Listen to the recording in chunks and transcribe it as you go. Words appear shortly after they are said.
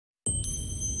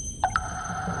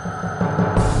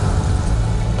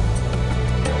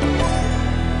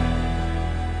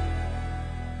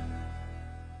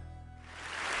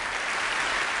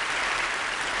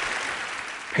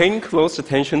paying close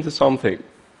attention to something.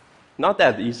 Not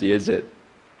that easy, is it?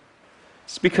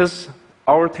 It's because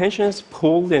our attention is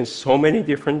pulled in so many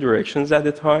different directions at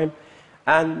a time,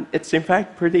 and it's in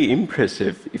fact pretty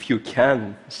impressive if you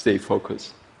can stay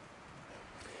focused.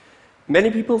 Many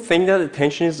people think that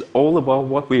attention is all about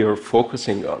what we are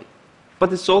focusing on,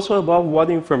 but it's also about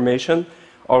what information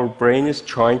our brain is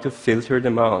trying to filter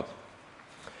them out.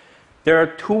 There are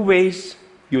two ways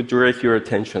you direct your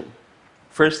attention.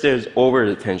 First, there's overt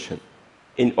attention.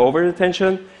 In overt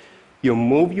attention, you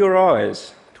move your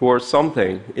eyes towards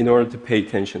something in order to pay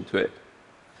attention to it.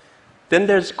 Then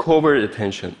there's covert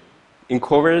attention. In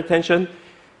covert attention,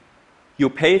 you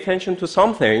pay attention to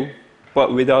something,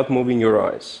 but without moving your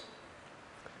eyes.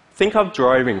 Think of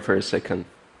driving for a second.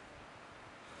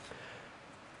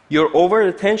 Your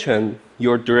overt attention,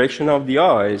 your direction of the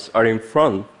eyes are in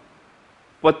front,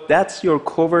 but that's your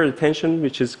covert attention,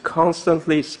 which is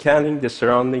constantly scanning the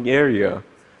surrounding area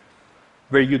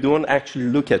where you don't actually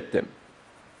look at them.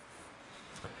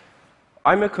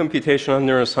 I'm a computational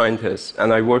neuroscientist,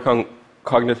 and I work on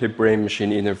cognitive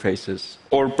brain-machine interfaces,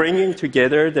 or bringing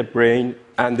together the brain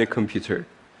and the computer.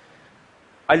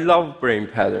 I love brain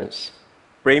patterns.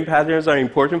 Brain patterns are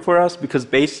important for us because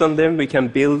based on them, we can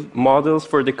build models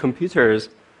for the computers,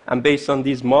 and based on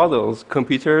these models,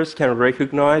 computers can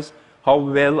recognize how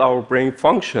well our brain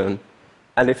functions,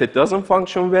 and if it doesn't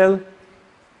function well,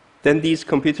 then these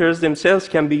computers themselves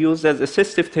can be used as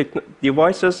assistive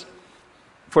devices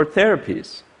for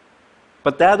therapies.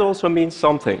 But that also means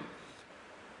something,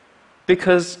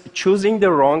 because choosing the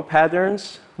wrong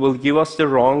patterns will give us the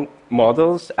wrong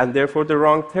models and therefore the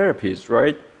wrong therapies,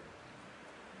 right?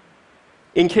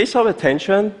 In case of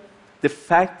attention, the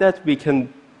fact that we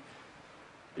can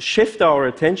shift our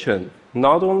attention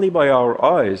not only by our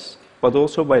eyes, but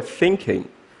also by thinking,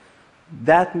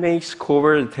 that makes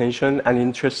covert attention an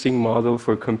interesting model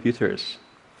for computers.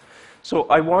 So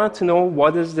I wanted to know,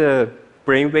 what is the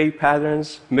brainwave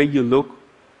patterns make you look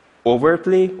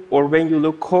overtly or when you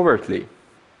look covertly?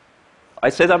 I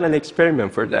set up an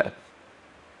experiment for that.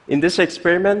 In this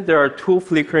experiment, there are two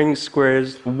flickering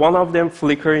squares, one of them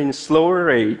flickering in slower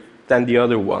rate than the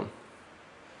other one.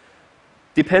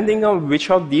 Depending on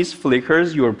which of these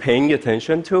flickers you're paying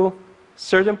attention to,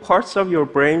 certain parts of your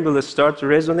brain will start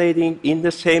resonating in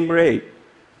the same rate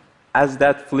as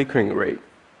that flickering rate.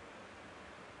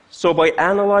 So by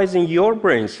analyzing your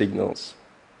brain signals,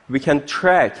 we can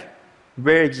track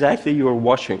where exactly you're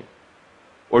watching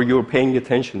or you're paying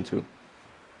attention to.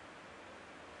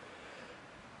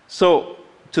 So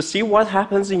to see what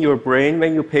happens in your brain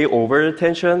when you pay overt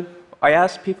attention, I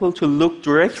asked people to look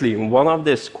directly in one of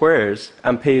the squares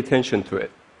and pay attention to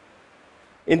it.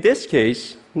 In this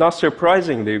case, not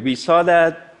surprisingly, we saw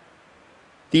that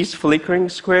these flickering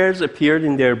squares appeared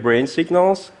in their brain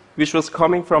signals, which was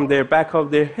coming from the back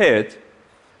of their head,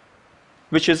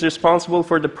 which is responsible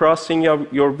for the processing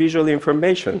of your visual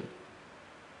information.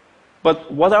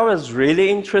 But what I was really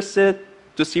interested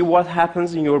to see what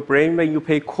happens in your brain when you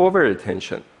pay covert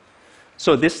attention.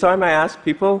 So this time I asked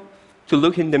people to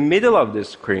look in the middle of the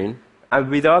screen and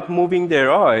without moving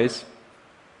their eyes,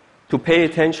 to pay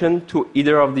attention to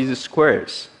either of these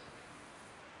squares.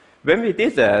 When we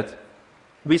did that,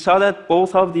 we saw that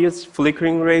both of these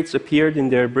flickering rates appeared in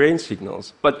their brain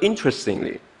signals. But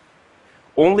interestingly,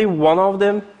 only one of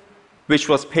them, which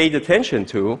was paid attention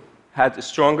to, had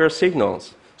stronger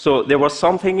signals. So there was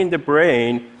something in the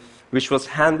brain which was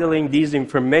handling these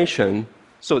information.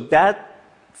 So that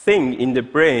thing in the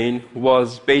brain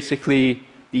was basically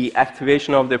the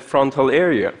activation of the frontal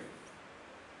area.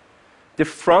 The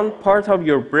front part of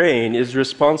your brain is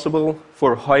responsible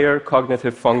for higher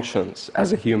cognitive functions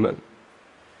as a human.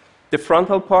 The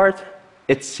frontal part,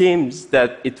 it seems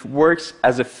that it works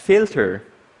as a filter,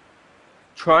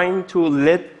 trying to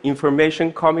let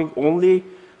information coming only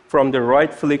from the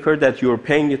right flicker that you're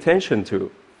paying attention to,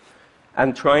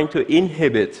 and trying to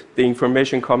inhibit the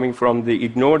information coming from the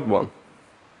ignored one.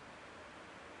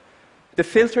 The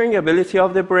filtering ability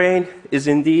of the brain is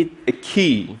indeed a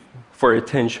key for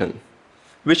attention,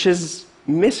 which is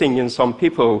missing in some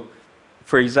people,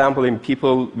 for example, in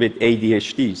people with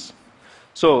ADHDs.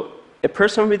 So a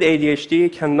person with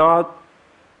ADHD cannot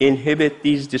inhibit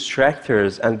these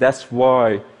distractors, and that's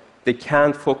why they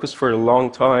can't focus for a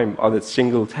long time on a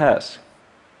single task.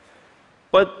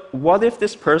 But what if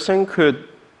this person could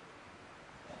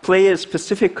play a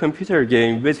specific computer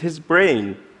game with his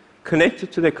brain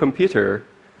connected to the computer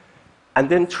and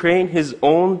then train his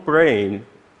own brain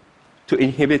to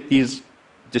inhibit these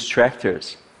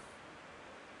distractors?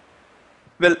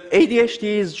 Well, ADHD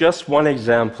is just one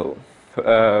example.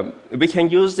 We can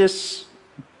use this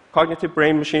cognitive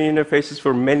brain-machine interfaces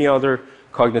for many other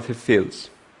cognitive fields.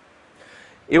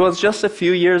 It was just a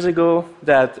few years ago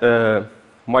that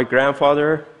my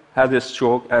grandfather had a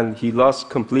stroke and he lost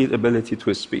complete ability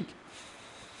to speak.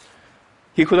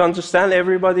 He could understand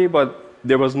everybody, but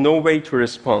there was no way to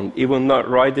respond, even not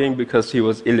writing because he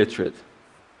was illiterate.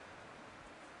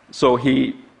 So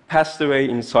he passed away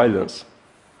in silence.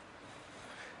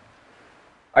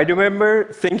 I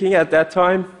remember thinking at that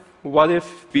time, what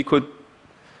if we could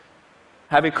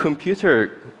have a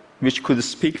computer which could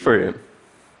speak for him?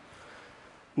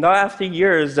 Now, after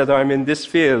years that I'm in this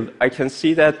field, I can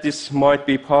see that this might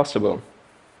be possible.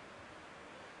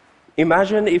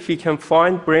 Imagine if we can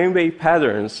find brainwave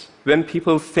patterns when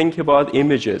people think about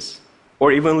images,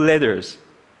 or even letters.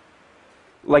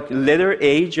 Like letter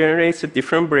A generates a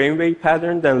different brainwave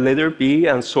pattern than letter B,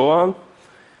 and so on.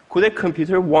 Could a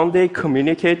computer one day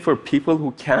communicate for people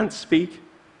who can't speak?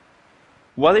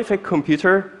 What if a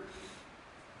computer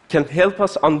can help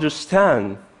us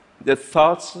understand the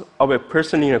thoughts of a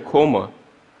person in a coma?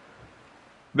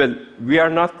 Well, we are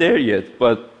not there yet,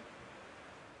 but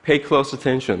pay close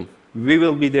attention. We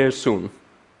will be there soon.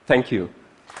 Thank you.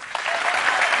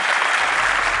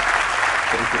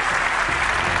 Thank you.